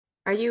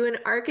Are you an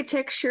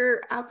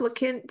architecture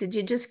applicant? Did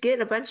you just get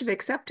a bunch of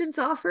acceptance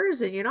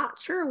offers and you're not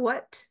sure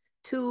what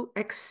to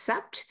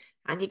accept?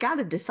 And you got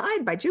to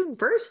decide by June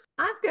 1st?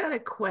 I've got a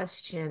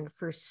question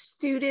for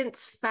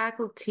students,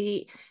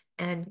 faculty,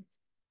 and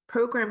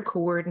program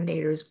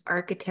coordinators,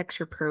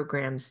 architecture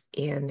programs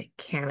in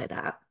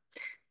Canada.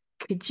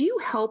 Could you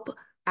help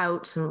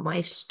out some of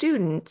my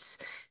students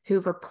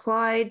who've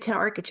applied to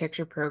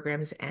architecture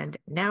programs and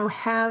now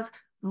have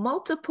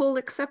multiple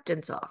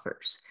acceptance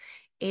offers?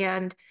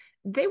 And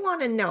they want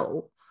to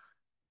know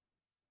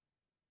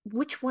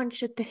which one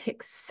should they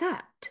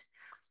accept.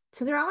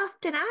 So they're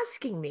often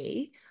asking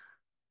me,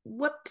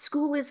 what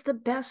school is the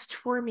best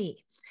for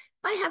me?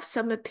 I have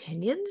some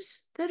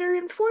opinions that are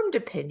informed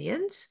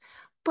opinions,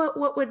 but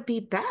what would be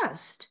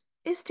best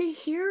is to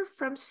hear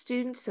from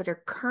students that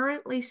are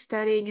currently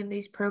studying in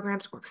these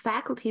programs or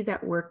faculty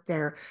that work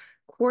there,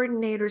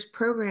 coordinators,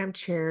 program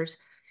chairs.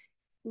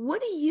 What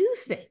do you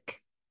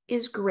think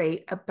is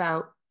great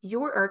about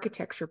your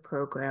architecture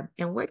program,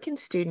 and what can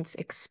students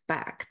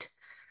expect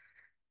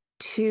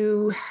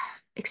to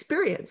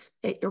experience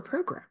at your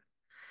program?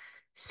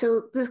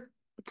 So the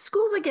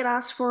schools that get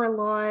asked for a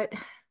lot,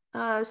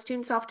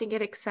 students often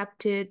get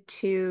accepted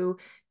to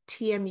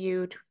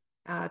TMU,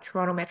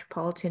 Toronto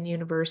Metropolitan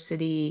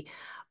University,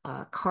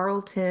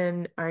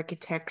 Carleton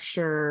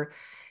architecture,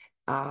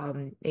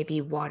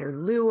 maybe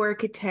Waterloo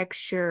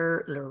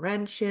architecture,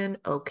 Laurentian,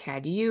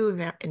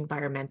 OCADU,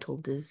 environmental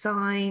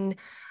design.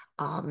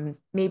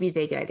 Maybe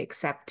they get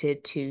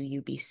accepted to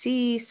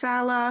UBC,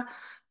 Sala,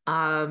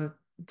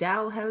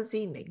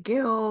 Dalhousie,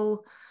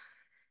 McGill,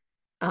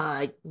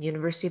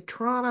 University of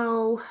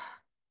Toronto.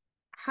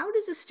 How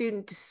does a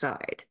student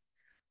decide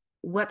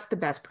what's the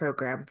best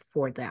program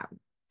for them?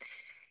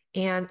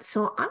 And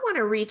so I want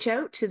to reach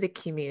out to the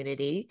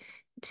community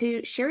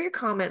to share your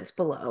comments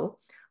below,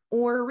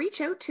 or reach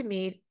out to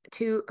me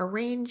to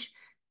arrange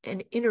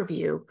an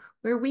interview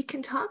where we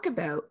can talk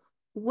about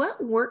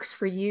what works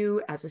for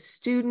you as a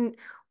student.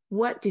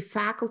 What do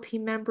faculty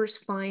members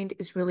find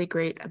is really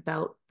great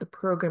about the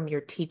program you're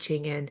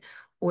teaching in,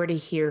 or to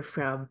hear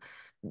from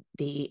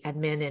the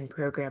admin and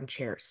program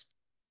chairs.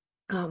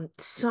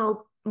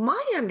 So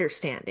my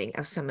understanding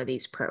of some of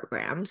these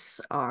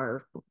programs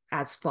are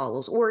as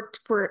follows, or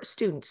for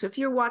students. So if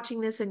you're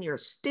watching this and you're a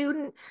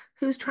student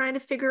who's trying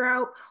to figure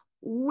out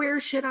where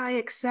should I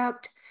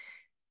accept,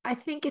 I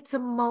think it's a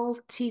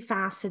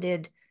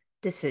multifaceted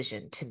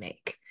decision to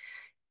make.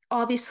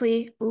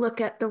 Obviously,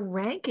 look at the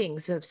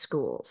rankings of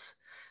schools.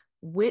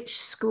 Which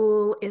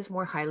school is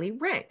more highly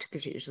ranked?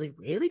 There's usually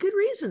really good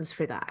reasons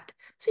for that.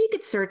 So you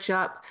could search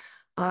up,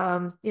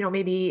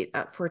 maybe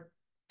for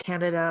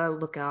Canada,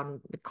 look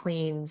on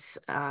Maclean's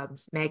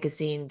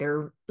magazine,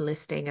 their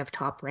listing of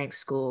top ranked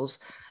schools.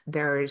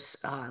 There's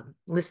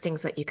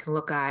listings that you can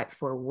look at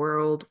for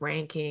world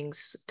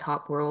rankings,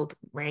 top world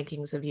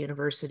rankings of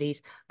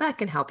universities. That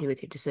can help you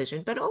with your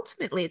decision. But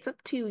ultimately, it's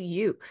up to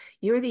you.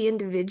 You're the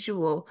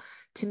individual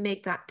to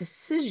make that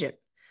decision.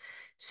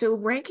 So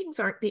rankings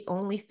aren't the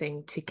only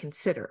thing to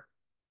consider.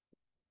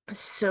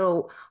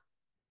 So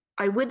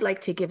I would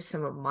like to give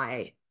some of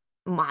my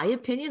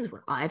opinions,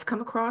 what I've come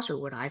across or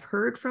what I've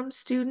heard from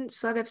students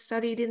that have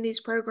studied in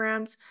these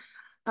programs.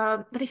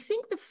 But I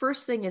think the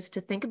first thing is to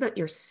think about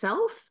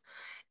yourself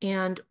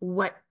and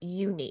what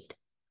you need.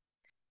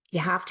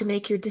 You have to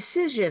make your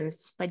decision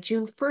by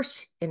June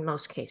 1st in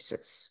most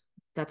cases.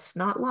 That's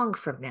not long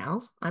from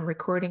now. I'm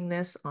recording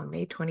this on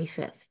May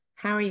 25th.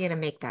 How are you going to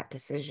make that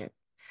decision?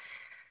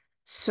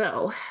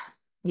 So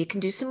you can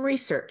do some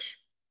research.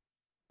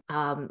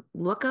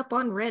 Look up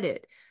on Reddit.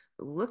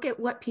 Look at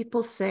what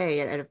people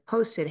say and have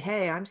posted,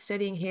 hey, I'm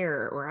studying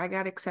here, or I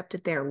got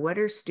accepted there. What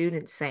are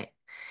students saying?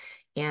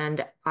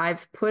 And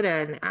I've put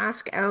an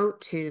ask out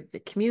to the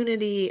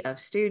community of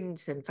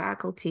students and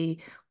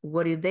faculty.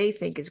 What do they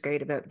think is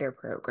great about their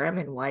program,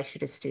 and why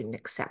should a student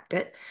accept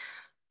it?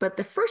 But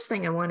the first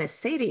thing I want to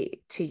say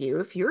to you,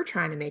 if you're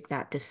trying to make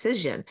that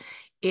decision,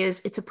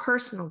 is it's a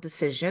personal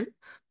decision.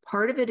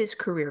 Part of it is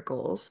career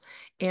goals,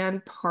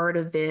 and part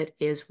of it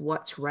is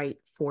what's right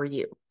for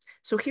you.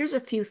 So here's a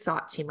few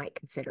thoughts you might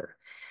consider.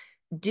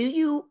 Do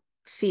you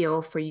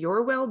feel for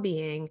your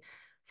well-being,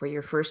 for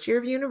your first year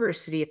of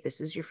university, if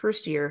this is your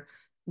first year,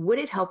 would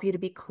it help you to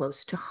be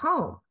close to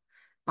home?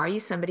 Are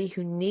you somebody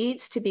who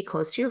needs to be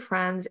close to your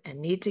friends and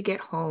need to get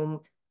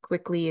home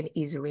quickly and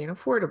easily and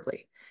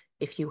affordably?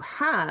 If you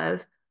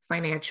have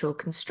financial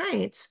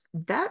constraints,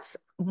 that's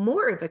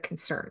more of a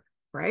concern,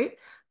 right?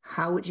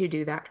 How would you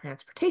do that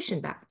transportation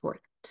back and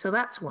forth? So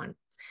that's one.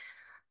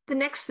 The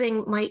next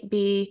thing might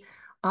be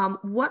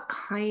what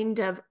kind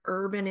of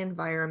urban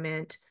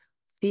environment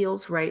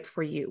feels right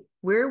for you?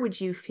 Where would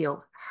you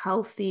feel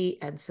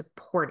healthy and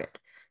supported?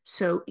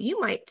 So you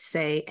might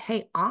say,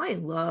 hey, I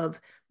love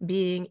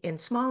being in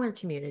smaller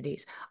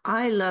communities.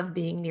 I love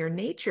being near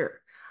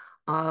nature.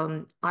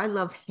 I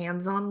love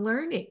hands-on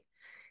learning.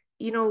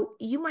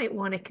 You might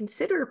want to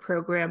consider a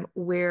program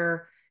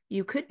where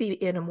you could be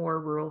in a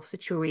more rural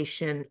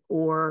situation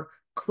or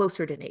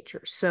closer to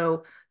nature.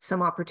 So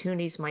some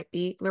opportunities might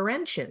be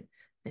Laurentian,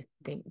 I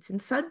think it's in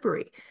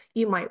Sudbury.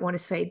 You might want to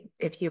say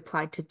if you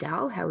applied to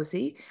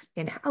Dalhousie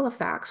in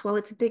Halifax, well,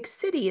 it's a big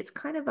city. It's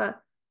kind of a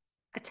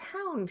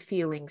town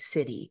feeling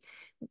city,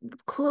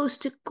 close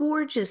to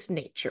gorgeous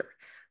nature,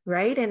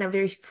 right? And a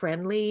very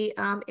friendly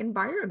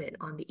environment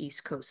on the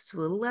East Coast. It's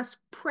a little less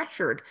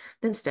pressured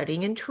than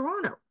studying in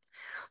Toronto.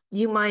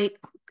 You might,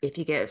 if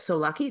you get so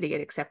lucky to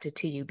get accepted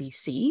to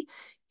UBC,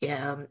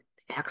 um,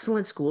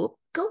 excellent school,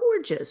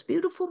 gorgeous,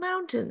 beautiful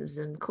mountains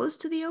and close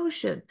to the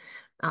ocean,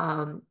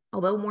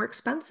 although more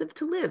expensive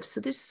to live.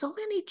 So there's so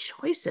many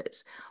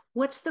choices.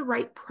 What's the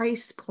right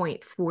price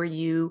point for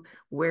you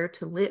where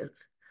to live?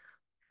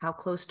 How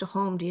close to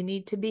home do you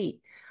need to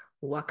be?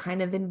 What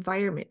kind of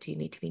environment do you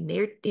need to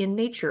be in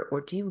nature,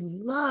 or do you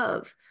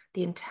love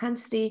the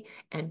intensity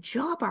and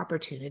job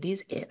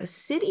opportunities in a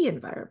city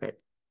environment?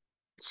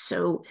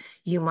 So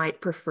you might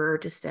prefer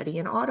to study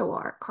in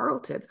Ottawa or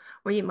Carleton,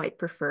 or you might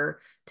prefer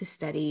to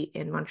study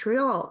in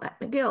Montreal at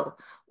McGill,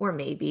 or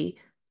maybe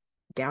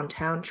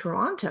downtown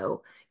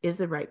Toronto is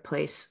the right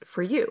place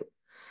for you.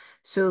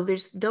 So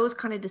there's those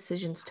kind of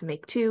decisions to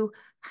make too.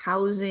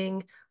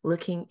 Housing,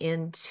 looking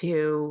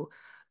into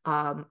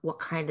what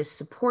kind of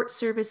support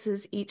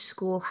services each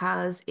school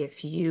has,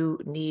 if you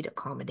need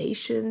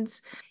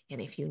accommodations.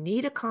 And if you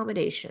need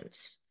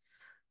accommodations,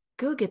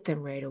 go get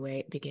them right away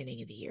at the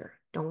beginning of the year.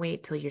 Don't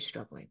wait till you're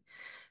struggling.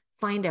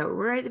 Find out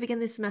right at the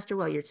beginning of the semester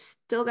while you're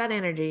still got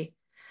energy,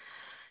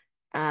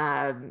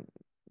 um,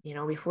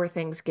 before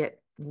things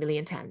get really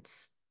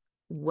intense,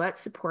 what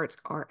supports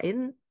are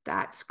in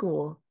that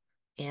school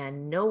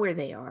and know where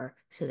they are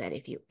so that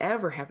if you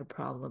ever have a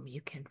problem,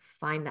 you can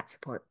find that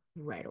support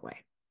right away.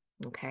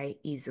 Okay,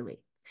 easily.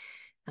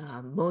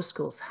 Most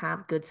schools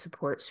have good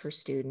supports for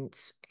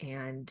students,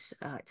 and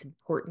it's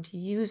important to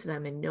use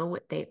them and know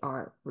what they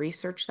are.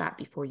 Research that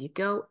before you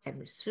go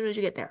and as soon as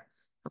you get there.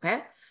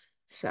 Okay.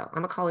 So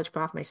I'm a college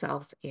prof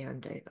myself,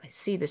 and I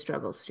see the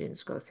struggles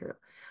students go through.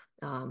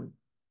 Um,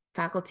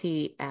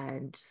 Faculty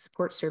and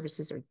support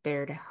services are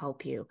there to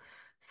help you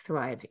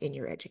thrive in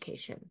your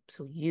education.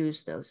 So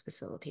use those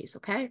facilities.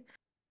 Okay.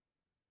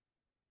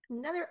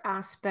 Another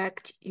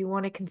aspect you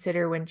want to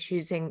consider when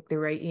choosing the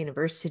right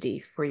university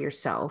for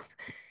yourself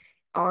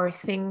are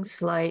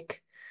things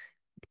like,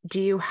 do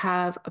you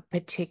have a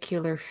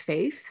particular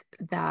faith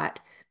that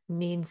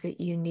means that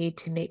you need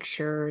to make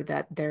sure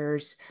that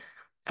there's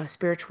a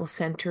spiritual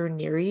center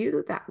near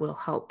you that will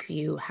help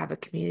you have a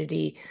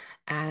community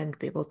and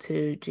be able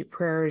to do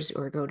prayers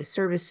or go to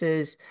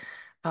services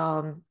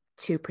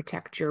to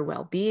protect your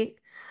well-being?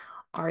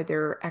 Are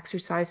there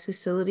exercise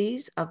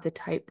facilities of the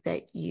type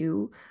that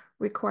you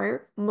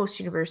require? Most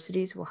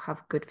universities will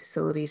have good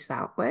facilities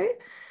that way.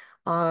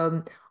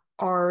 Um,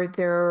 are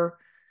there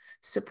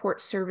support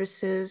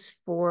services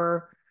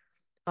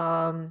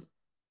um,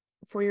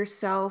 for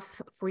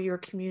yourself, for your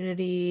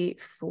community,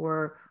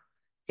 for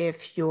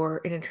if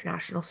you're an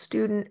international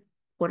student,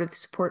 what are the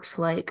supports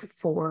like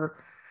for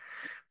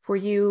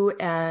you?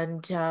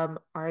 And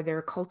are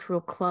there cultural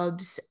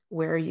clubs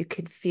where you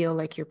can feel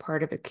like you're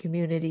part of a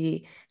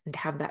community and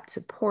have that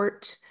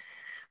support?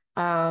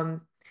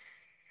 Um,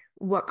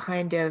 what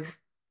kind of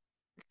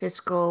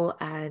fiscal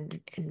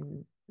and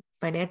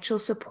financial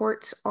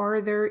supports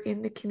are there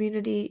in the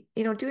community?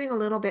 Doing a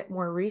little bit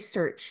more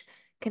research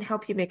can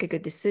help you make a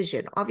good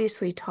decision.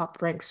 Obviously,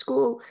 top ranked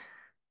school,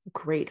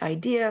 great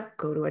idea,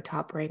 go to a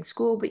top ranked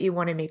school, but you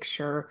want to make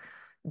sure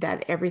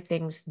that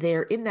everything's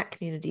there in that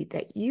community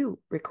that you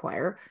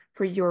require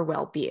for your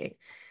well-being.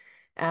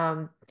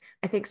 Um,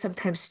 I think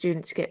sometimes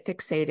students get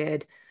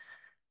fixated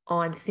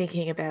on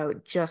thinking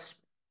about just,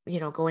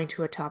 going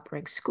to a top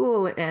ranked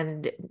school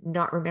and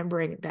not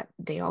remembering that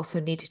they also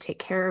need to take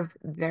care of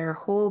their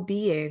whole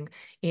being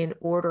in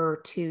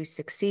order to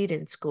succeed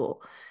in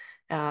school.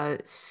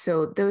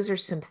 So those are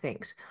some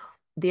things.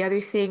 The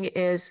other thing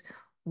is,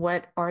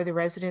 what are the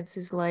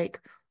residences like?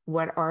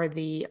 What are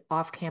the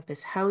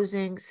off-campus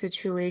housing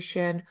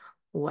situation?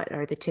 What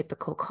are the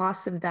typical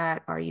costs of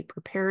that? Are you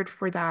prepared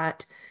for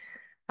that?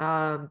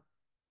 Um,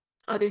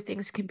 Other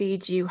things can be,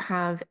 do you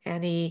have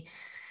any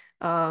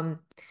um,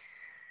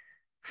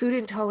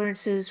 food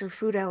intolerances or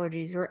food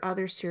allergies or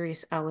other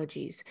serious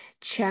allergies?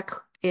 Check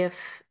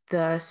if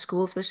the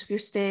school, especially if you're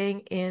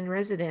staying in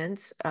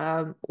residence,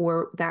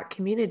 or that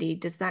community,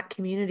 does that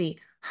community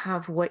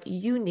have what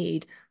you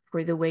need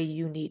for the way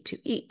you need to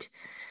eat?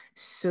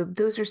 So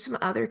those are some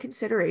other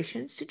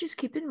considerations to just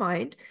keep in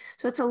mind.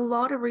 So it's a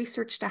lot of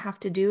research to have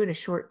to do in a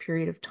short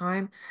period of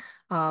time,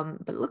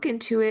 but look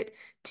into it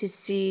to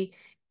see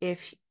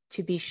if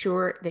to be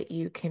sure that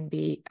you can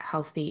be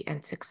healthy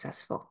and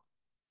successful.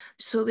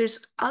 So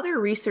there's other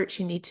research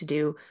you need to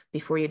do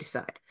before you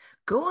decide.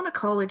 Go on a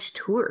college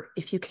tour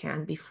if you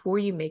can before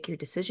you make your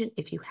decision,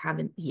 if you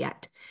haven't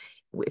yet.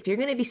 If you're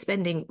going to be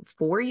spending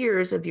 4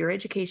 years of your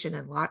education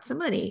and lots of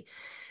money,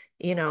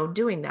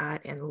 doing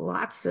that and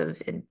lots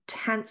of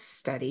intense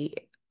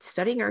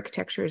studying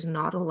architecture is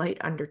not a light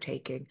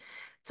undertaking.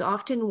 It's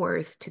often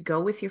worth to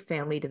go with your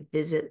family to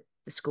visit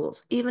the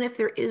schools. Even if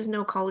there is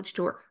no college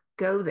tour,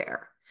 go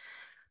there.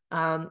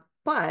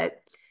 But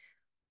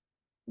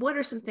what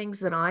are some things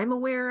that I'm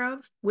aware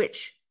of,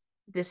 which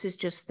this is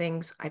just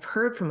things I've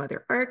heard from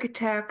other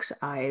architects,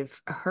 I've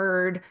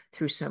heard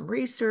through some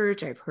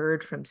research, I've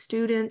heard from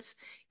students.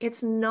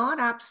 It's not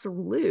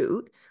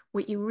absolute.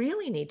 What you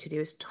really need to do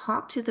is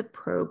talk to the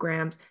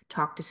programs,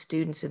 talk to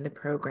students in the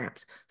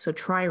programs. So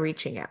try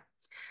reaching out.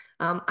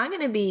 I'm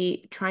going to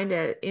be trying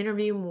to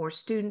interview more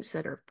students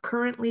that are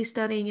currently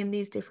studying in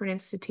these different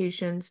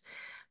institutions.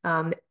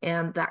 And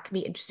that can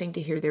be interesting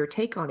to hear their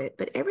take on it.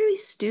 But every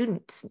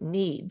student's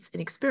needs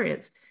and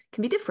experience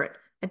can be different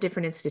at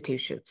different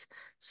institutions.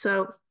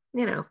 So,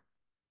 you know,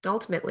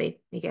 ultimately,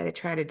 you got to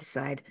try to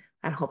decide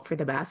and hope for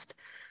the best.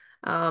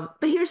 But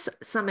here's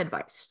some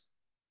advice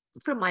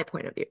from my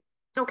point of view.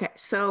 Okay,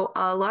 so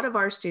a lot of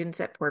our students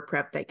at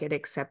PortPrep that get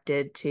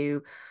accepted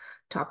to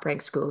top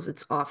ranked schools,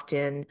 it's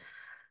often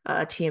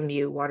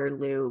TMU,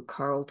 Waterloo,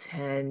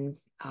 Carleton,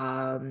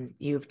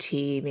 U of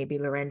T, maybe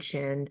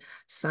Laurentian,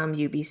 some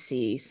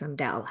UBC, some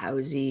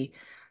Dalhousie,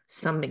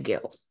 some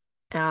McGill.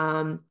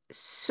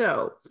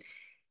 So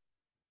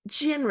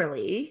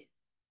generally,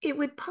 it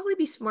would probably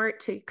be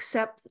smart to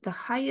accept the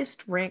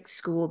highest ranked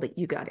school that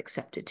you got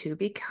accepted to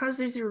because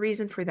there's a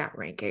reason for that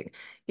ranking.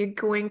 You're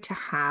going to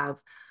have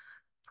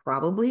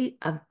probably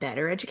a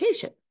better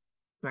education,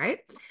 right?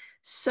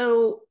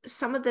 So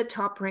some of the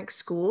top ranked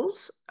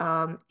schools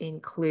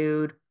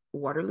include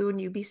Waterloo and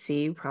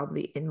UBC,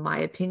 probably in my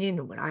opinion,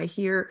 and what I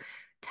hear,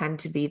 tend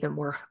to be the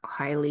more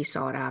highly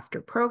sought after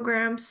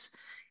programs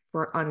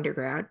for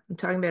undergrad. I'm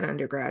talking about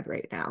undergrad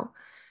right now.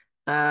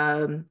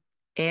 Um,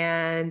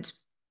 and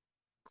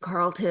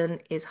Carleton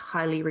is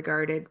highly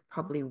regarded,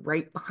 probably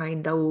right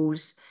behind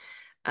those.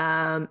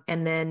 And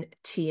then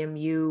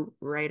TMU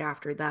right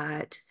after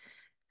that.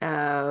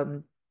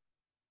 Um,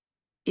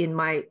 in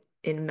my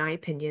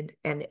opinion,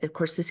 and of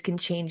course this can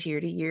change year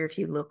to year if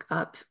you look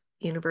up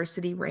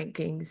university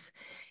rankings,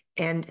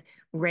 and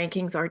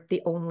rankings aren't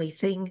the only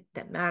thing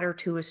that matter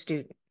to a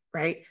student,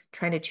 right?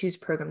 Trying to choose a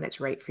program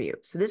that's right for you.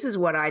 So this is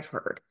what I've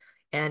heard.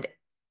 And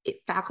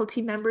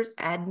faculty members,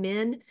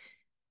 admin,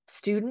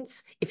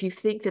 students, if you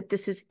think that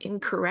this is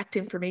incorrect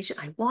information,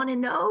 I want to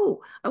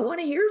know. I want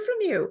to hear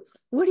from you.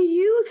 What do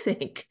you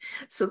think?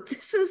 So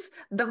this is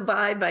the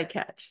vibe I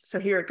catch. So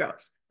here it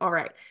goes. All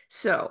right.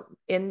 So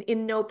in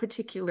no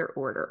particular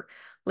order,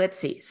 let's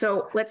see.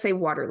 So let's say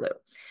Waterloo.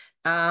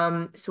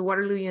 So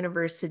Waterloo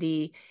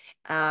University,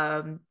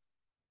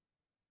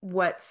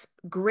 what's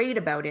great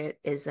about it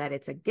is that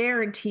it's a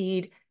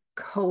guaranteed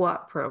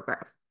co-op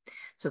program.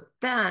 So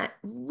that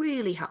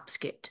really helps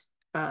get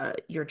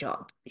your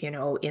job,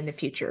 in the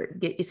future.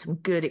 Get some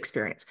good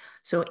experience.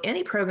 So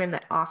any program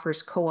that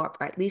offers co-op,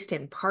 at least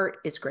in part,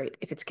 is great.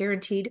 If it's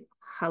guaranteed,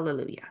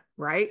 hallelujah,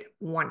 right?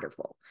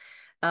 Wonderful.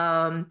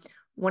 Um,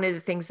 One of the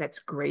things that's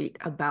great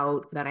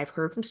about that I've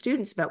heard from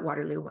students about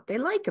Waterloo, what they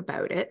like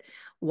about it,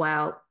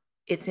 while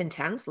it's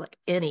intense, like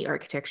any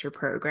architecture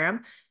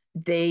program,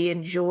 they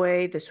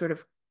enjoy the sort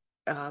of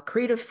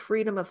creative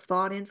freedom of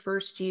thought in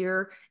first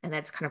year, and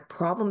that's kind of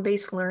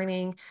problem-based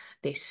learning.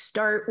 They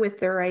start with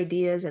their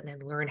ideas and then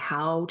learn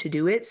how to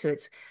do it. So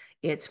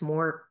it's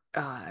more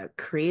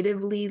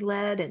creatively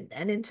led and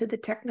then into the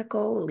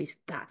technical. At least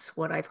that's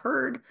what I've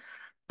heard.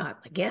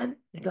 Again,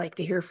 I'd like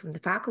to hear from the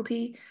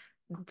faculty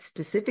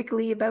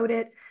specifically about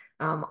it.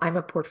 I'm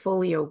a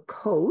portfolio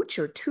coach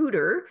or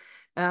tutor,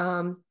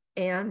 and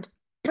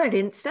I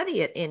didn't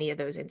study at any of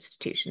those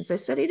institutions. I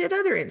studied at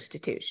other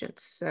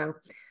institutions. So,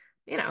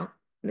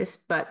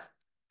 but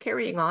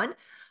carrying on.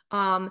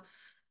 Um,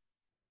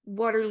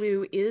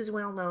 Waterloo is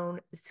well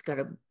known. It's got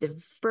a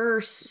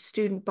diverse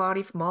student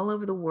body from all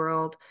over the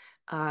world.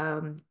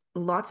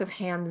 Lots of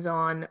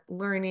hands-on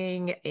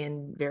learning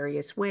in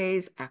various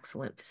ways,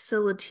 excellent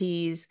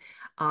facilities.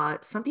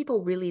 Some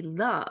people really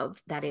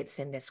love that it's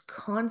in this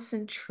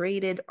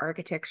concentrated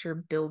architecture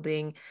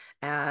building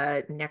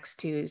next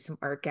to some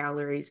art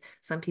galleries.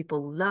 Some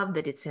people love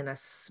that it's in a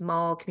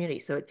small community.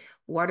 So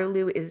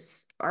Waterloo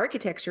is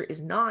architecture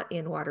is not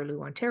in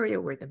Waterloo,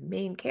 Ontario, where the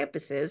main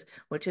campus is,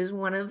 which is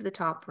one of the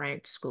top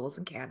ranked schools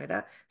in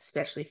Canada,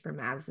 especially for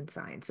maths and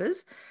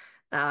sciences.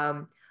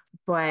 Um,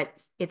 but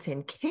it's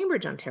in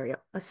Cambridge, Ontario,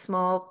 a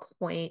small,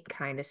 quaint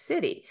kind of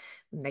city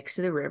next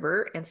to the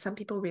river. And some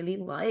people really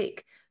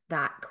like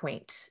that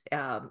quaint,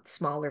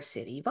 smaller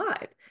city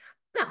vibe.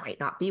 That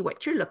might not be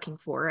what you're looking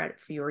for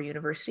your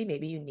university.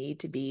 Maybe you need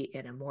to be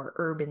in a more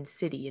urban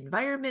city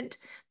environment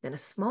than a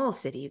small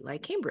city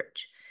like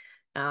Cambridge.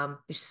 There's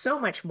so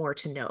much more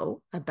to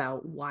know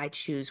about why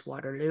choose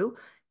Waterloo.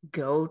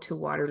 Go to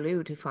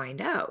Waterloo to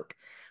find out.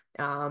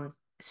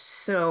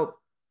 So,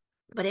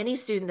 but any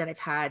student that I've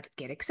had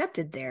get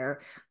accepted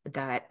there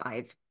that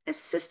I've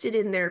assisted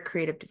in their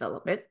creative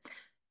development,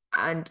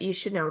 and you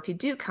should know if you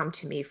do come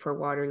to me for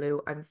Waterloo,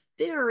 I'm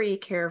very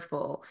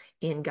careful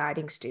in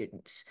guiding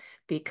students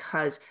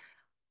because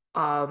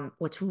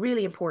what's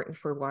really important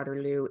for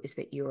Waterloo is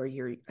that you're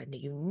a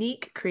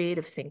unique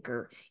creative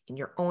thinker in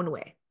your own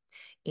way.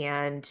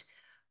 And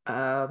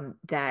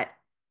that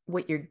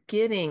what you're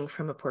getting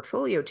from a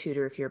portfolio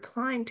tutor, if you're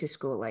applying to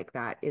school like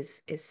that,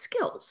 is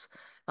skills,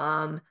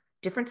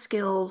 different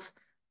skills,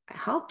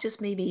 help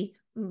just maybe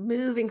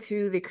moving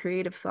through the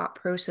creative thought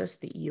process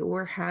that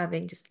you're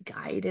having, just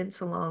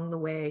guidance along the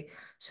way,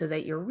 so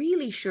that you're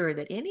really sure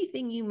that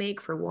anything you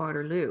make for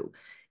Waterloo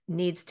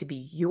needs to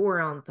be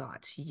your own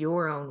thoughts,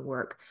 your own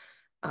work.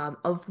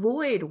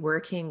 Avoid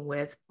working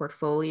with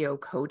portfolio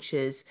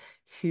coaches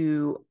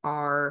who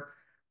are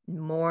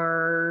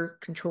more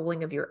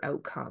controlling of your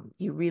outcome.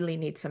 You really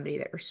need somebody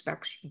that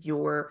respects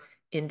your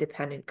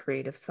independent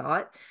creative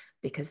thought,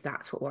 because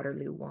that's what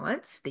Waterloo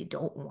wants. They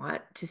don't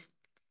want to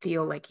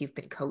feel like you've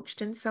been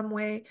coached in some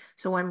way.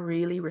 So I'm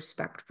really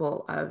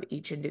respectful of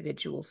each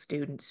individual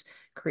student's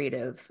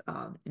creative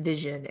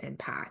vision and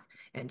path,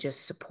 and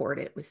just support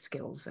it with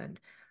skills and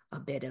a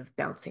bit of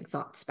bouncing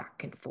thoughts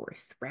back and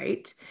forth,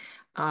 right?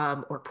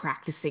 Or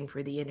practicing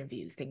for the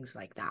interview, things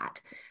like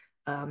that.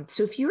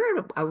 So if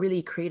you're a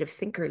really creative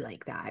thinker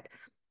like that,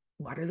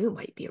 Waterloo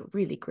might be a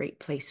really great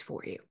place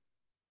for you.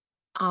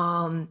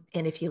 And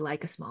if you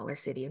like a smaller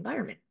city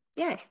environment,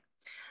 yay.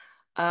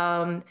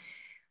 Um,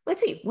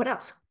 let's see, what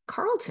else?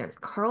 Carleton.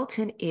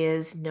 Carleton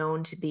is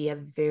known to be a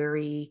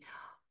very,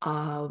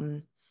 I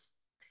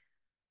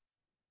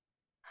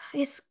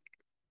guess,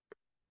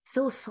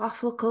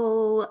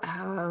 philosophical,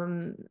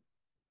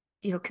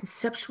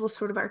 conceptual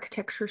sort of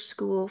architecture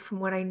school, from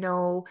what I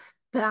know,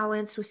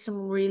 balanced with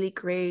some really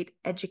great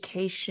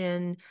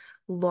education,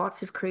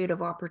 lots of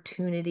creative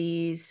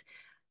opportunities,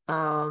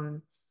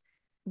 um,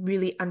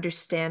 really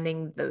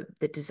understanding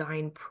the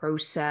design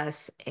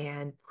process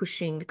and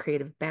pushing the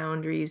creative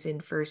boundaries in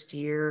first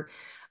year,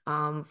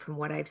 from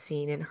what I've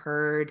seen and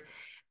heard.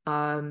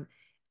 Um,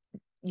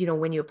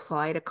 when you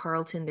apply to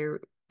Carleton,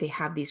 they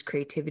have these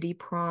creativity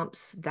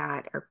prompts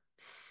that are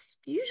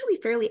usually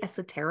fairly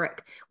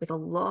esoteric, with a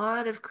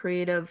lot of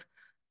creative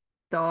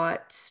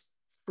thought,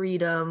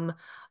 freedom.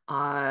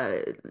 Uh,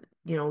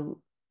 you know,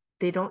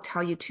 they don't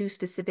tell you too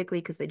specifically,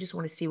 because they just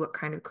want to see what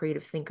kind of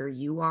creative thinker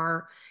you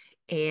are.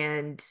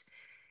 And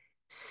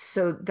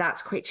so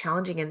that's quite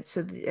challenging. And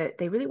so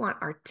they really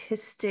want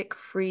artistic,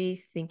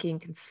 free thinking,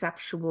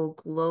 conceptual,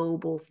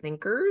 global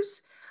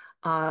thinkers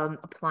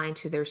applying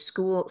to their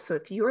school. So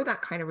if you're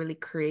that kind of really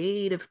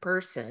creative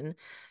person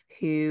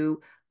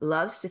who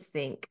loves to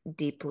think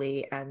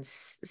deeply and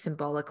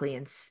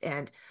symbolically,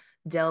 and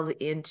delve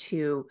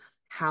into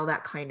how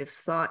that kind of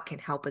thought can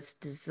help us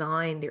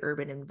design the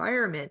urban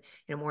environment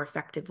in a more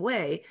effective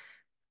way,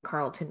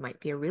 Carleton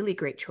might be a really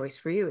great choice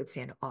for you. It's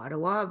in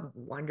Ottawa,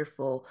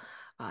 wonderful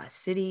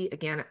city.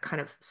 Again, a kind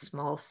of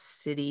small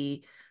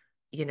city,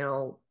 you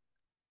know,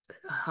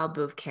 hub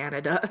of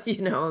Canada,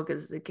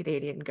 because the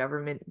Canadian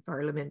government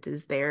parliament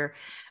is there.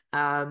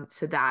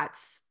 So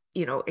that's,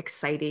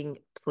 exciting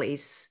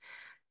place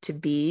to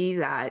be,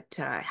 that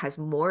has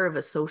more of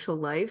a social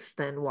life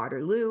than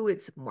Waterloo.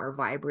 It's a more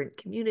vibrant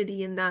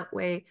community in that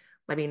way.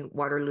 I mean,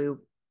 Waterloo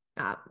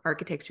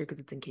architecture, because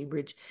it's in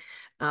Cambridge.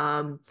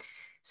 Um,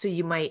 so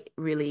you might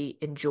really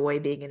enjoy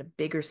being in a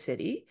bigger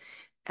city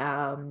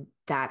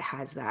that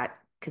has that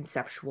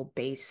conceptual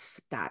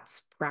base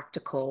that's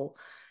practical.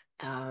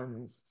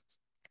 Um,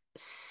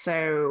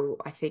 so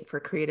I think for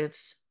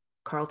creatives,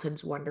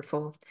 Carleton's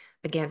wonderful.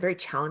 Again, very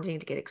challenging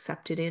to get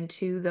accepted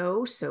into,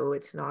 though, so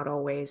it's not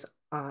always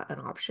an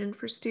option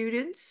for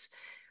students.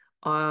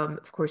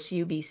 Of course,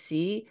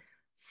 UBC,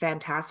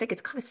 fantastic.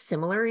 It's kind of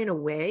similar in a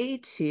way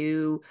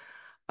to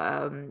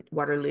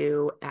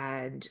Waterloo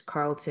and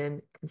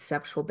Carleton,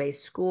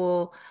 conceptual-based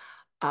school,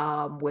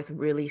 with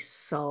really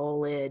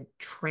solid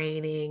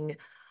training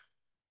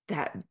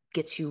that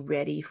gets you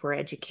ready for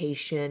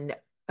education.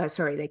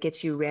 Sorry, that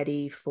gets you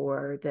ready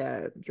for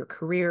your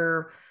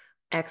career.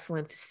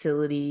 Excellent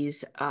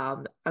facilities,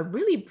 a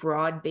really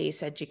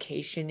broad-based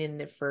education in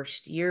the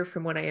first year,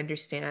 from what I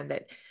understand.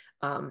 That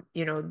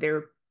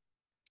there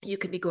you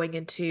could be going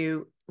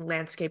into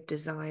landscape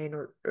design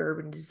or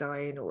urban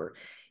design, or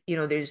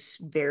there's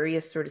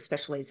various sort of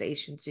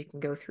specializations you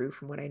can go through,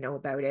 from what I know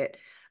about it.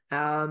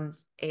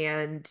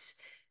 And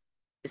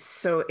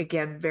so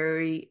again,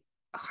 very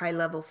high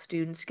level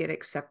students get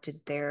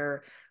accepted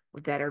there,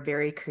 that are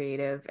very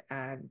creative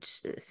and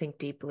think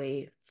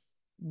deeply,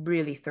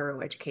 really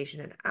thorough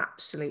education, and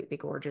absolutely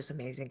gorgeous,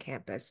 amazing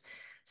campus.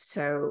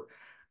 So,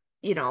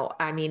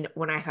 I mean,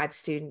 when I've had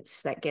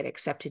students that get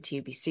accepted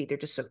to UBC, they're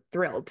just so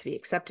thrilled to be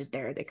accepted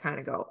there. They kind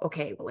of go,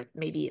 okay, well,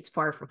 maybe it's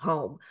far from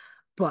home,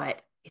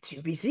 but it's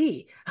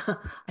UBC.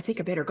 I think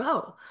I better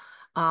go.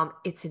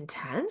 It's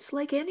intense,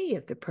 like any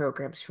of the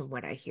programs, from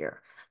what I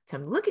hear. So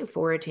I'm looking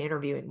forward to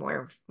interviewing more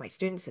of my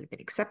students that have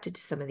been accepted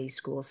to some of these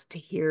schools, to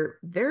hear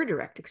their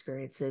direct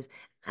experiences.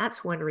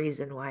 That's one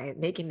reason why I'm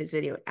making this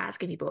video,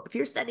 asking people, if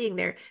you're studying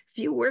there, if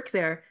you work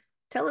there,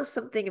 tell us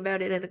something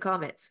about it in the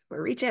comments,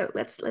 or reach out.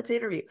 Let's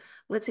interview.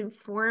 Let's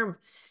inform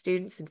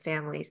students and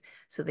families,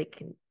 so they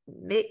can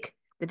make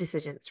the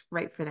decision that's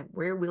right for them.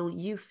 Where will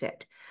you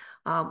fit?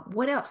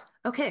 What else?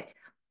 Okay,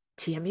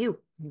 TMU,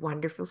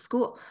 wonderful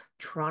school.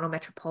 Toronto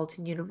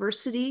Metropolitan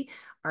University,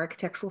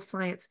 architectural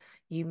science.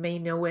 You may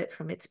know it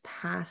from its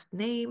past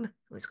name. It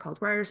was called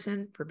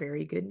Ryerson for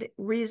very good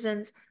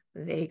reasons.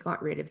 They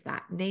got rid of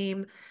that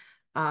name.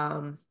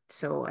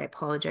 So I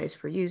apologize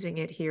for using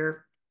it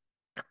here.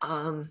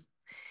 Um,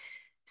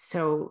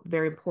 so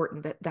very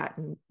important that that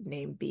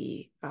name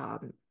be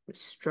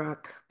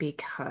struck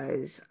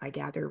because I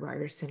gather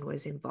Ryerson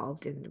was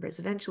involved in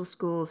residential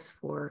schools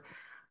for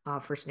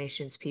First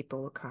Nations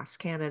people across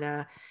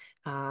Canada,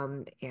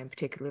 and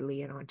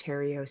particularly in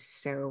Ontario.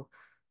 So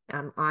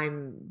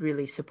I'm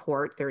really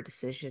support their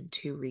decision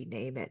to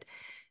rename it.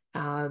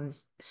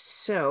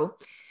 So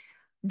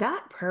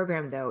that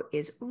program, though,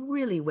 is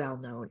really well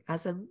known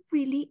as a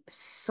really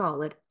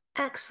solid,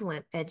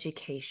 excellent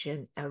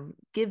education,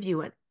 give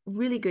you a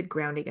really good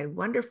grounding and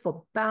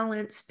wonderful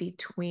balance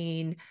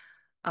between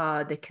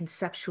the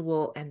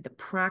conceptual and the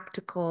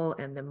practical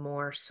and the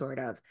more sort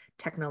of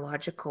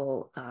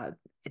technological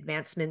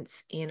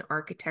advancements in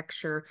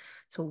architecture.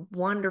 So,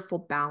 wonderful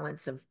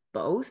balance of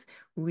both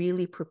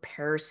really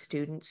prepares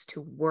students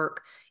to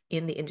work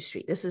in the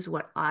industry. This is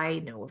what I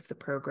know of the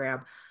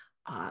program.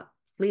 Uh,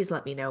 Please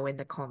let me know in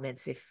the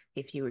comments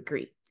if you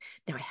agree.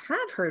 Now, I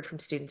have heard from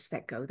students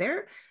that go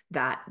there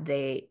that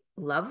they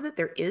love that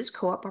there is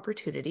co-op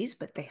opportunities,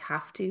 but they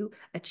have to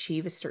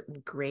achieve a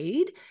certain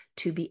grade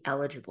to be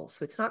eligible.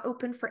 So it's not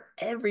open for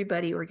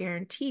everybody or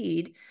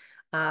guaranteed.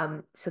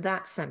 So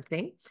that's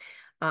something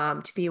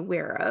to be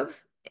aware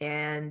of.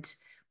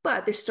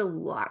 But there's still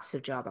lots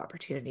of job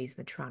opportunities in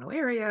the Toronto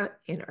area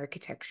in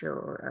architecture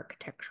or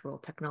architectural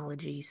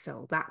technology.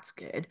 So that's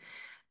good.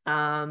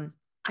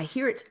 I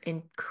hear it's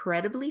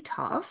incredibly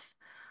tough,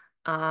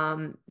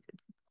 um,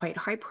 quite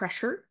high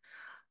pressure,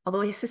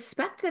 although I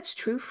suspect that's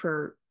true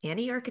for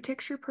any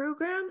architecture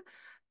program.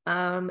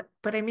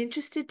 But I'm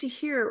interested to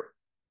hear,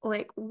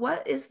 like,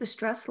 what is the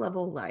stress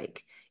level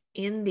like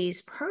in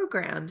these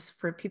programs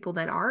for people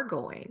that are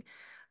going?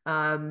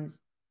 Um,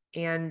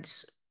 and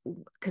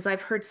because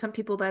I've heard some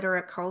people that are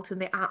at Carleton,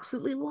 they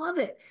absolutely love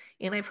it.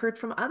 And I've heard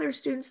from other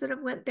students that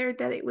have went there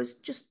that it was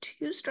just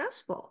too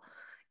stressful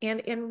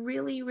and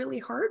really, really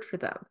hard for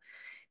them.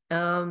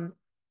 Um,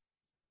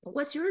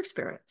 what's your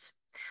experience?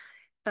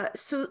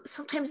 So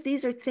sometimes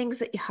these are things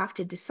that you have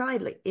to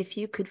decide. Like if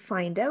you could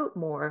find out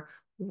more,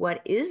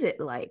 what is it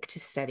like to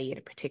study in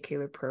a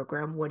particular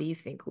program? What do you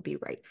think will be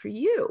right for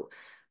you?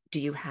 Do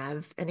you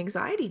have an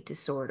anxiety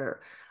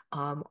disorder?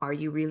 Are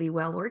you really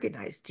well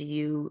organized? Do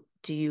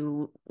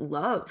you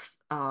love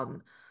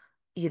having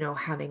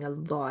a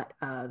lot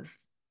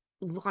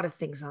of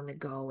things on the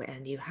go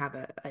and you have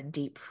a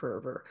deep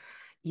fervor.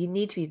 You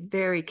need to be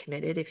very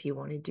committed if you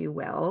want to do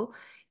well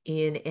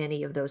in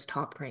any of those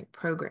top ranked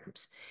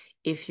programs.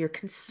 If you're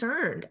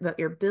concerned about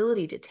your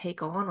ability to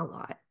take on a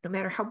lot, no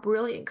matter how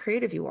brilliant and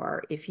creative you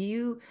are, if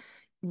you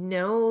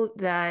know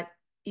that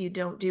you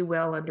don't do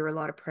well under a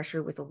lot of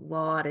pressure with a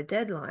lot of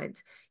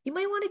deadlines, you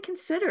might want to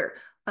consider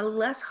a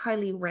less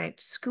highly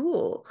ranked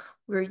school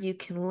where you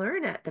can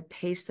learn at the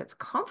pace that's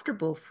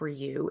comfortable for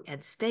you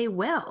and stay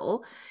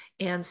well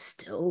and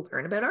still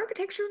learn about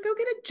architecture and go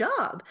get a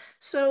job.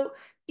 So,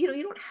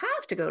 you don't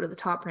have to go to the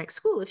top ranked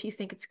school if you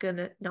think it's going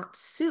to not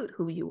suit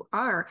who you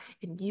are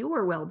and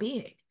your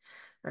well-being,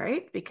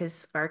 right?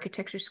 Because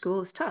architecture school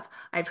is tough.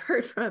 I've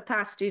heard from a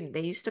past student,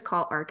 they used to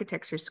call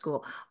architecture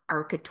school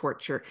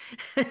architorture.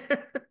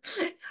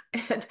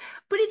 But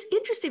it's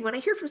interesting when I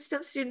hear from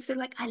some students, they're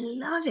like, I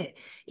love it.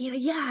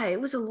 Yeah,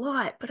 it was a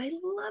lot, but I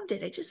loved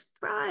it. I just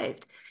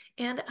thrived.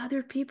 And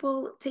other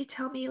people, they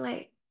tell me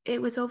like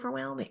it was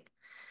overwhelming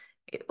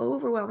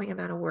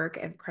amount of work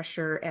and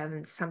pressure.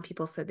 And some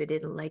people said they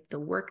didn't like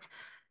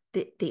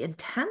the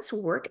intense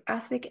work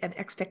ethic and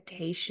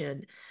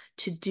expectation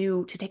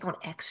to take on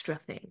extra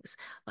things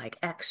like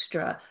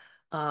extra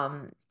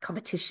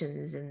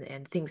competitions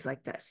and things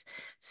like this.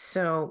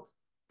 So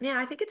yeah,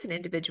 I think it's an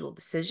individual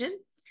decision,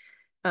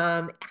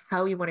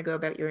 how you want to go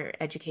about your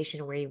education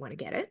and where you want to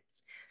get it.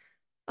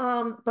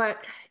 But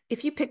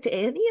if you picked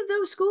any of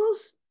those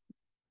schools,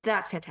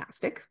 that's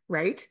fantastic,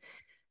 right?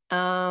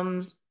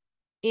 Um,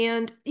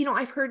 and,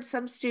 I've heard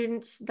some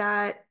students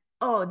that,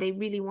 oh, they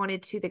really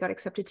they got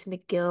accepted to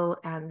McGill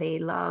and they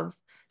love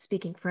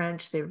speaking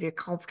French. They're very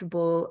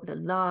comfortable. They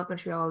love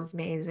Montreal is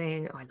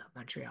amazing. Oh, I love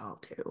Montreal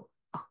too.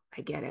 Oh,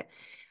 I get it.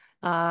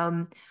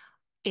 Um,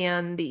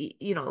 and the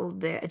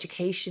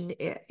education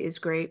is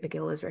great.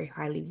 McGill is very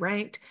highly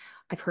ranked.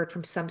 I've heard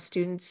from some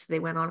students, they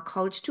went on a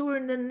college tour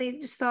and then they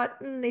just thought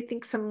they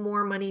think some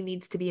more money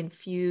needs to be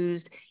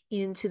infused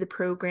into the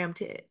program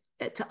to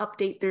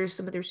update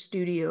some of their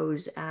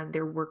studios and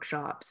their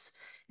workshops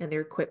and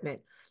their equipment.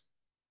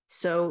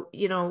 So,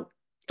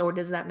 or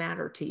does that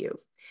matter to you?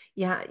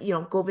 Yeah,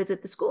 go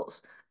visit the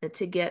schools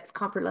to get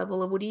comfort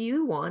level of what do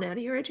you want out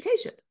of your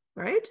education,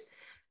 right?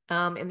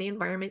 And the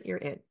environment you're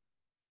in.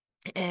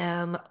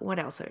 What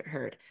else I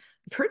heard?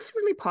 I've heard some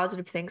really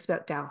positive things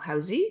about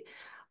Dalhousie.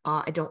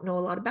 I don't know a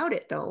lot about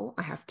it though,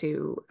 I have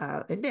to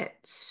admit.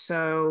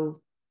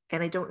 So,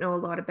 and I don't know a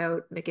lot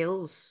about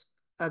McGill's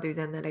other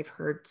than that I've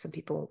heard some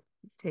people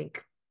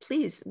think,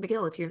 please,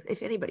 McGill,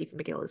 if anybody from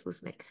McGill is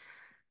listening,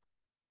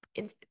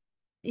 in,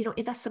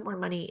 invest some more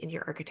money in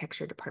your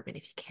architecture department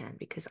if you can,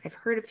 because I've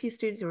heard a few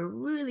students who were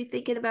really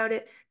thinking about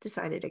it,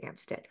 decided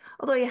against it.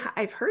 Although yeah,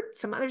 I've heard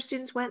some other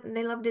students went and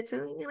they loved it.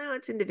 So,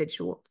 it's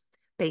individual,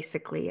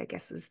 basically, I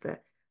guess is the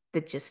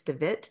the gist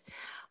of it.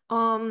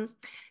 Um,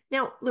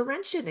 Now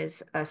Laurentian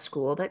is a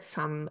school that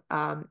some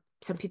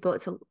people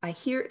I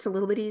hear it's a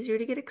little bit easier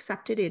to get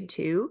accepted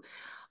into.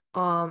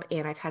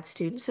 And I've had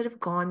students that have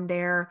gone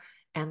there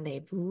and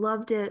they've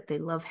loved it. They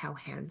love how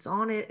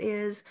hands-on it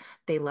is.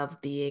 They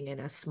love being in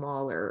a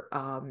smaller,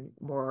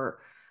 more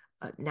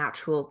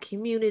natural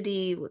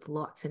community with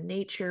lots of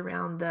nature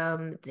around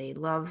them. They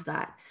love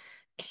that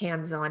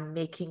hands-on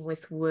making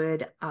with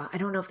wood. I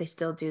don't know if they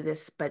still do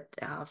this, but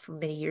for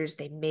many years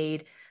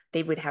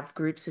they would have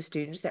groups of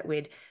students that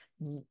would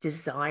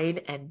design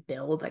and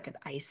build like an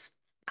ice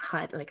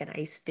hut, like an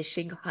ice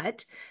fishing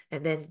hut,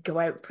 and then go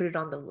out and put it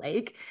on the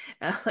lake.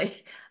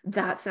 Like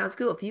that sounds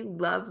cool. If you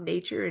love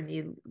nature and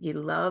you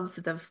love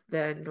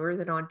the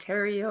Northern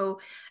Ontario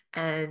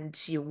and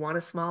you want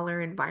a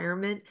smaller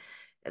environment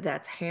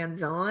that's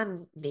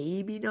hands-on,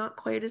 maybe not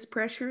quite as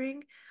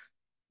pressuring,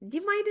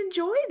 you might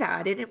enjoy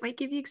that and it might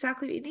give you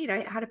exactly what you need.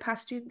 I had a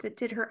past student that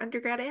did her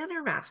undergrad and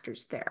her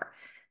master's there.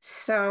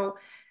 So,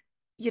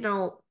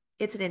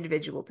 it's an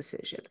individual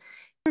decision.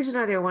 Here's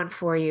another one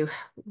for you.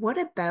 What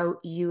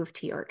about U of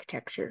T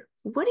architecture?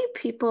 What do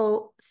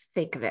people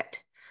think of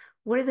it?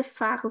 What do the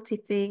faculty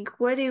think?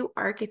 What do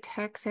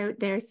architects out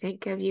there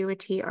think of U of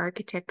T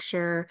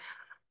architecture?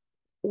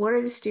 What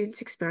are the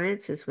students'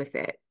 experiences with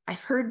it?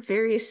 I've heard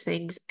various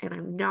things and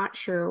I'm not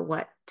sure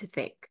what to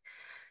think.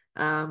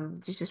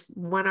 There's just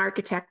one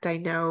architect I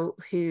know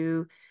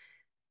who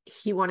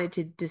he wanted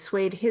to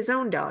dissuade his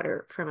own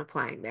daughter from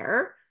applying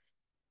there.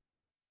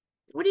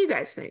 What do you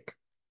guys think?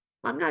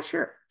 I'm not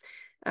sure.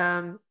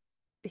 Um,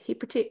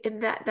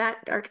 and that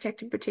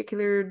architect in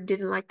particular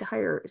didn't like to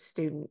hire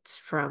students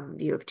from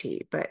U of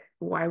T, but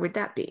why would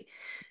that be?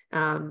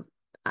 Um,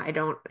 I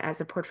don't,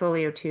 as a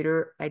portfolio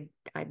tutor, I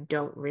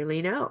don't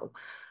really know.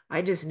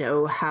 I just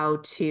know how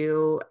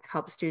to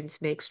help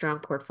students make strong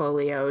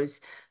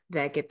portfolios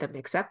that get them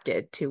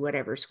accepted to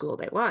whatever school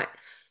they want.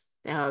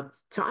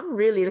 So I'm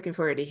really looking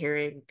forward to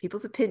hearing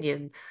people's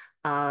opinion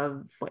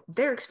of what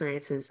their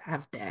experiences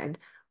have been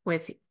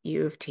with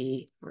U of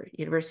T or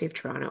University of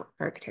Toronto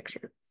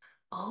architecture.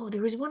 Oh,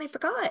 there was one I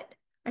forgot.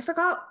 I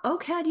forgot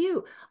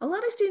OCADU. A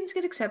lot of students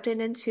get accepted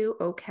into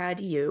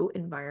OCADU,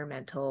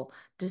 environmental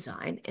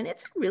design, and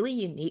it's a really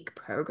unique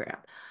program.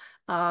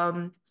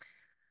 Um,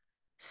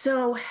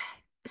 so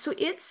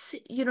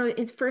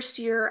in first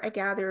year, I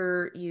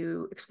gather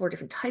you explore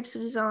different types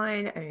of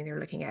design. I mean, they're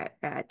looking at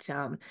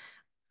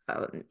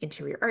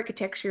interior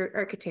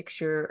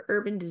architecture,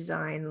 urban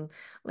design,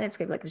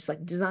 landscape, like just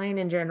like design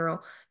in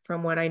general,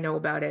 from what I know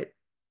about it.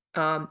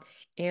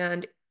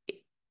 And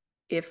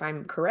if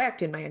I'm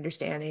correct in my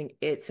understanding,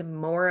 it's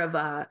more of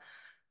a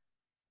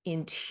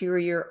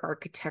interior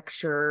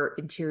architecture,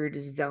 interior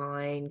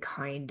design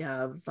kind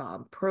of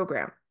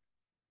program.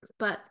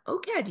 But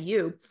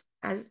OCADU,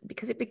 as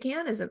because it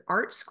began as an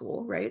art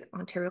school, right?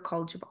 Ontario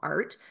College of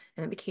Art,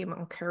 and then became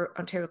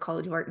Ontario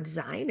College of Art and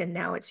Design, and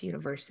now it's a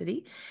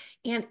university.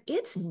 And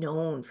it's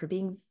known for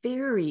being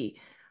very,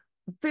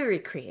 very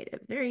creative,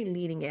 very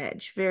leading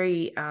edge,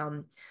 very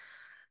um,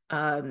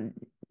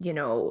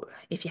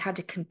 if you had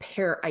to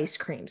compare ice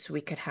creams, we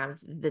could have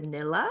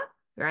vanilla,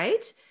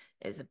 right?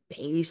 As a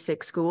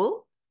basic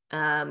school.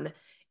 Um,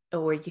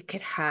 or you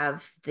could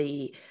have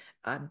the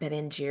Ben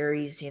and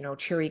Jerry's,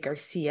 Cherry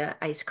Garcia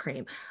ice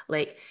cream,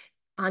 like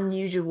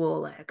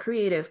unusual,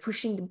 creative,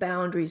 pushing the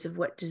boundaries of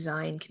what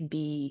design can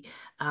be.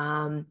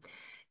 Very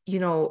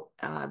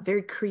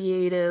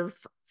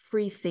creative,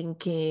 free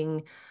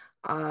thinking.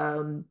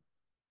 Um,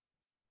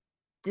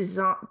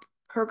 design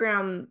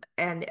program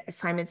and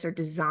assignments are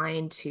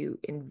designed to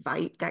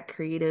invite that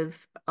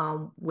creative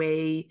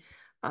way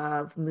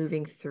of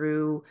moving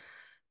through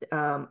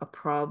a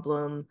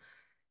problem.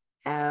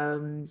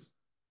 Um,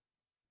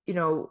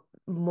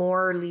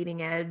 More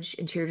leading edge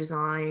interior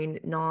design,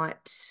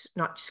 not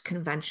just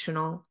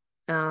conventional.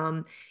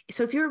 Um,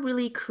 so if you're a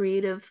really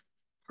creative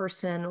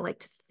person, like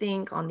to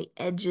think on the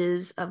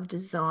edges of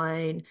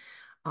design,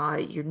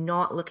 you're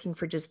not looking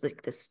for just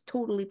like this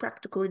totally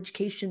practical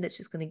education that's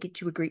just going to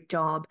get you a great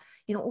job.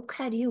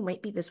 OCADU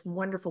might be this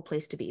wonderful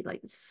place to be.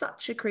 Like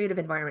such a creative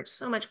environment,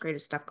 so much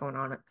creative stuff going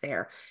on up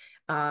there.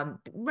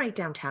 Right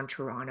downtown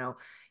Toronto,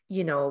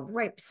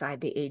 right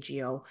beside the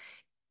AGO.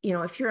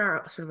 If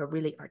you're sort of a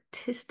really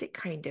artistic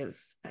kind of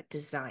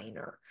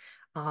designer,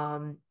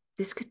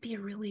 this could be a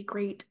really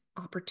great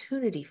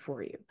opportunity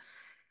for you.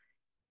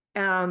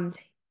 Um,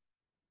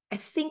 I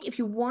think if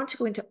you want to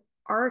go into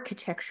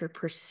architecture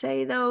per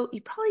se, though,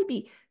 you'd probably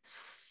be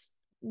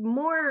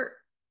more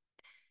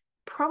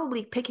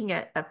probably picking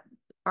a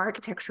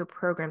architecture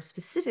program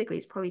specifically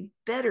is probably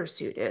better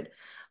suited.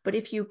 But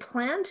if you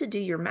plan to do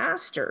your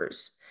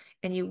master's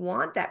and you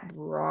want that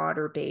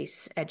broader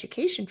base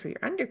education for your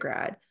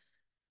undergrad,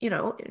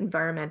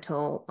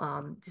 environmental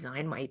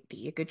design might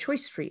be a good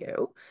choice for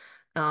you.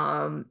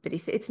 But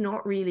it's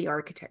not really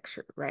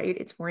architecture, right?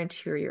 It's more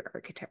interior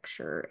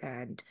architecture.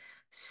 And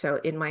so,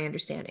 in my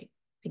understanding,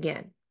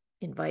 again,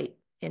 invite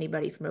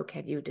anybody from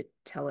OCADU to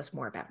tell us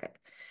more about it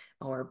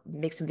or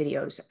make some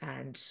videos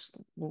and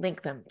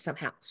link them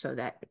somehow so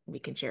that we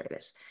can share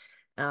this.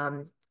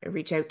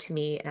 reach out to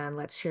me and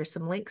let's share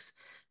some links.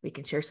 We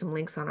can share some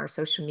links on our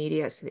social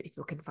media so that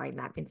people can find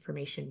that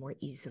information more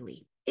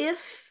easily.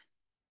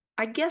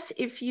 I guess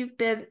if you've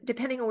been,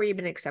 depending on where you've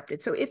been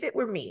accepted. So if it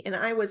were me and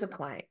I was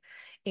applying,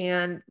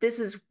 and this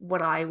is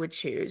what I would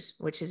choose,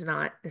 which is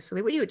not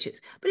necessarily what you would choose.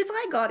 But if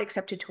I got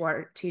accepted to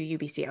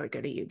UBC, I would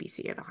go to UBC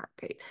in a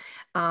heartbeat.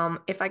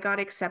 If I got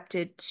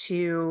accepted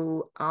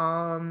to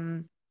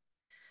Carleton,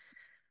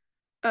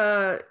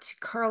 I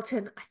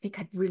think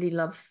I'd really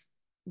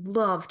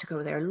love to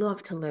go there.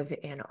 Love to live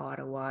in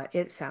Ottawa.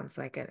 It sounds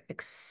like an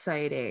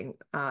exciting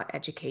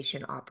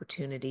education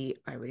opportunity.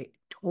 I would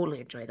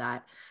totally enjoy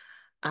that.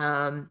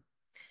 Um,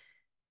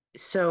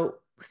 so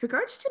with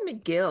regards to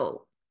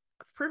McGill,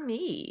 for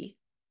me,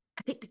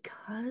 I think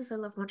because I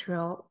love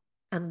Montreal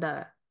and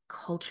the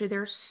culture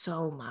there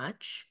so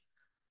much,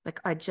 like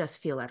I just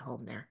feel at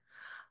home there.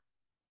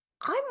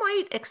 I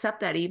might accept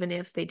that even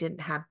if they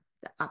didn't have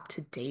the up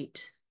to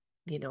date,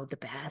 the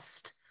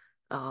best,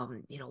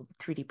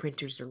 3D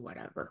printers or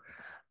whatever.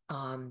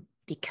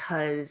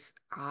 Because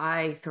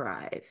I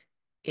thrive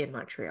in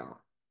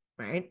Montreal,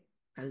 right?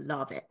 I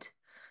love it.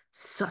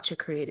 Such a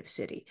creative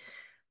city.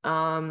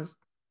 Um,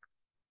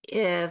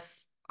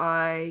 if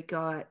I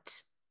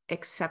got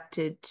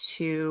accepted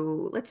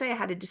to, let's say I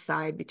had to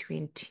decide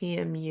between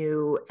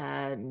TMU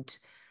and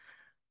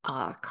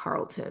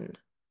Carleton.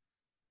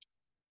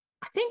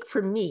 I think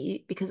for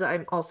me, because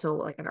I'm also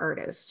like an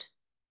artist,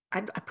 I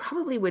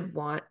probably would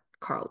want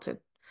Carleton.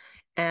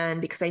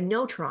 And because I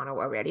know Toronto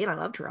already and I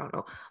love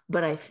Toronto,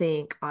 but I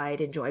think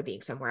I'd enjoy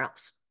being somewhere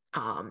else.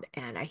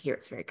 And I hear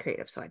it's very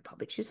creative, so I'd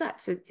probably choose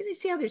that. So you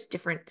see how there's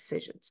different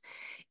decisions.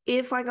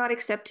 If I got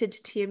accepted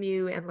to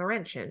TMU and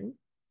Laurentian,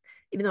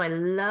 even though I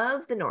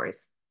love the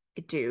North,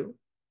 I do,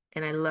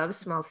 and I love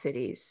small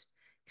cities.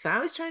 If I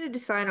was trying to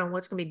decide on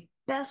what's going to be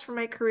best for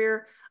my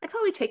career, I'd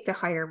probably take the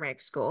higher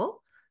ranked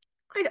school.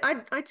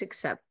 I'd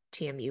accept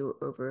TMU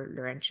over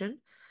Laurentian.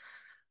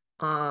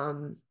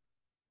 Um,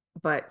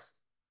 but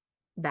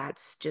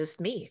that's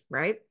just me,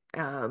 right?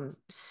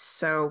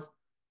 So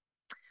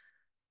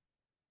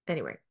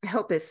anyway, I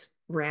hope this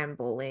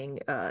rambling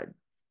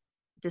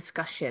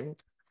discussion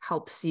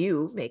helps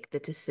you make the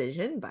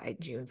decision by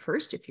June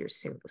 1st if you're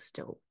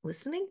still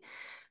listening.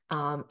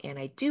 And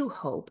I do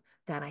hope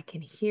that I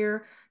can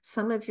hear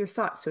some of your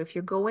thoughts. So if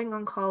you're going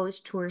on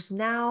college tours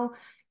now,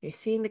 you're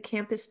seeing the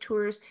campus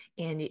tours,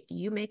 and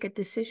you make a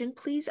decision,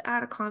 please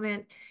add a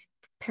comment.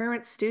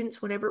 Parents,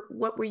 students, whatever,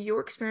 what were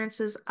your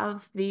experiences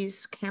of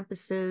these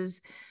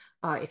campuses?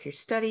 If you're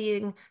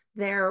studying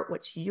there,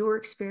 what's your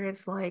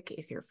experience like?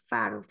 If you're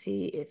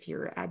faculty, if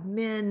you're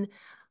admin,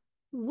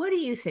 what do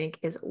you think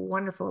is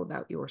wonderful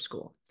about your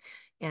school?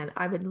 And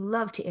I would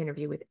love to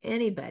interview with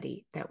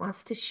anybody that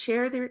wants to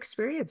share their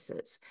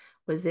experiences.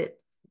 Was it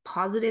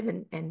positive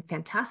and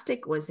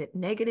fantastic? Was it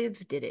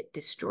negative? Did it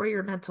destroy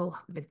your mental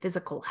and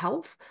physical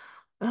health?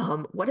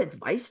 What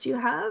advice do you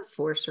have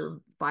for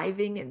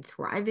surviving and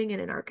thriving in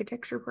an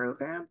architecture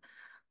program?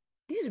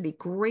 These would be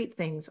great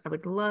things. I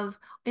would love,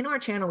 in our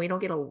channel, we don't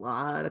get a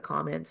lot of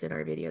comments in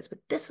our videos, but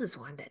this is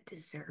one that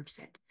deserves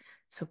it.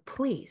 So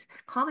please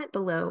comment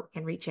below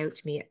and reach out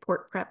to me at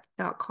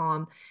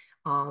portprep.com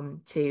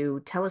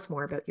to tell us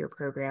more about your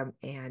program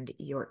and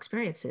your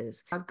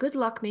experiences. Good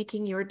luck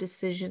making your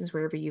decisions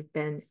wherever you've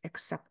been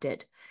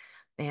accepted.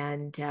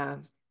 And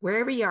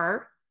wherever you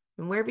are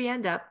and wherever you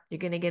end up, you're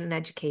going to get an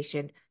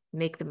education.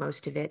 Make the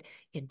most of it.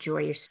 Enjoy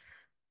your.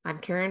 I'm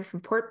Karen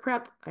from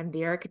PortPrep. I'm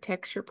the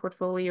architecture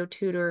portfolio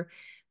tutor.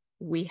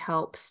 We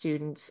help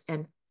students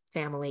and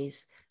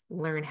families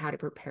learn how to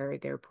prepare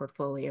their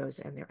portfolios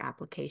and their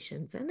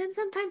applications, and then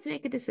sometimes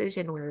make a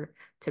decision where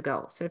to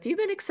go. So if you've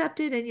been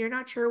accepted and you're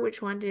not sure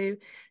which one to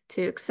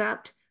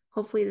accept,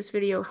 hopefully this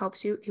video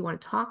helps you. If you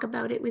want to talk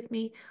about it with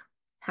me,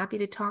 happy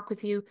to talk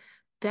with you.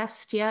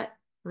 Best yet,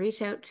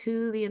 reach out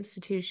to the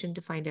institution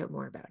to find out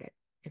more about it.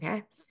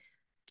 Okay?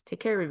 Take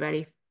care,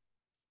 everybody.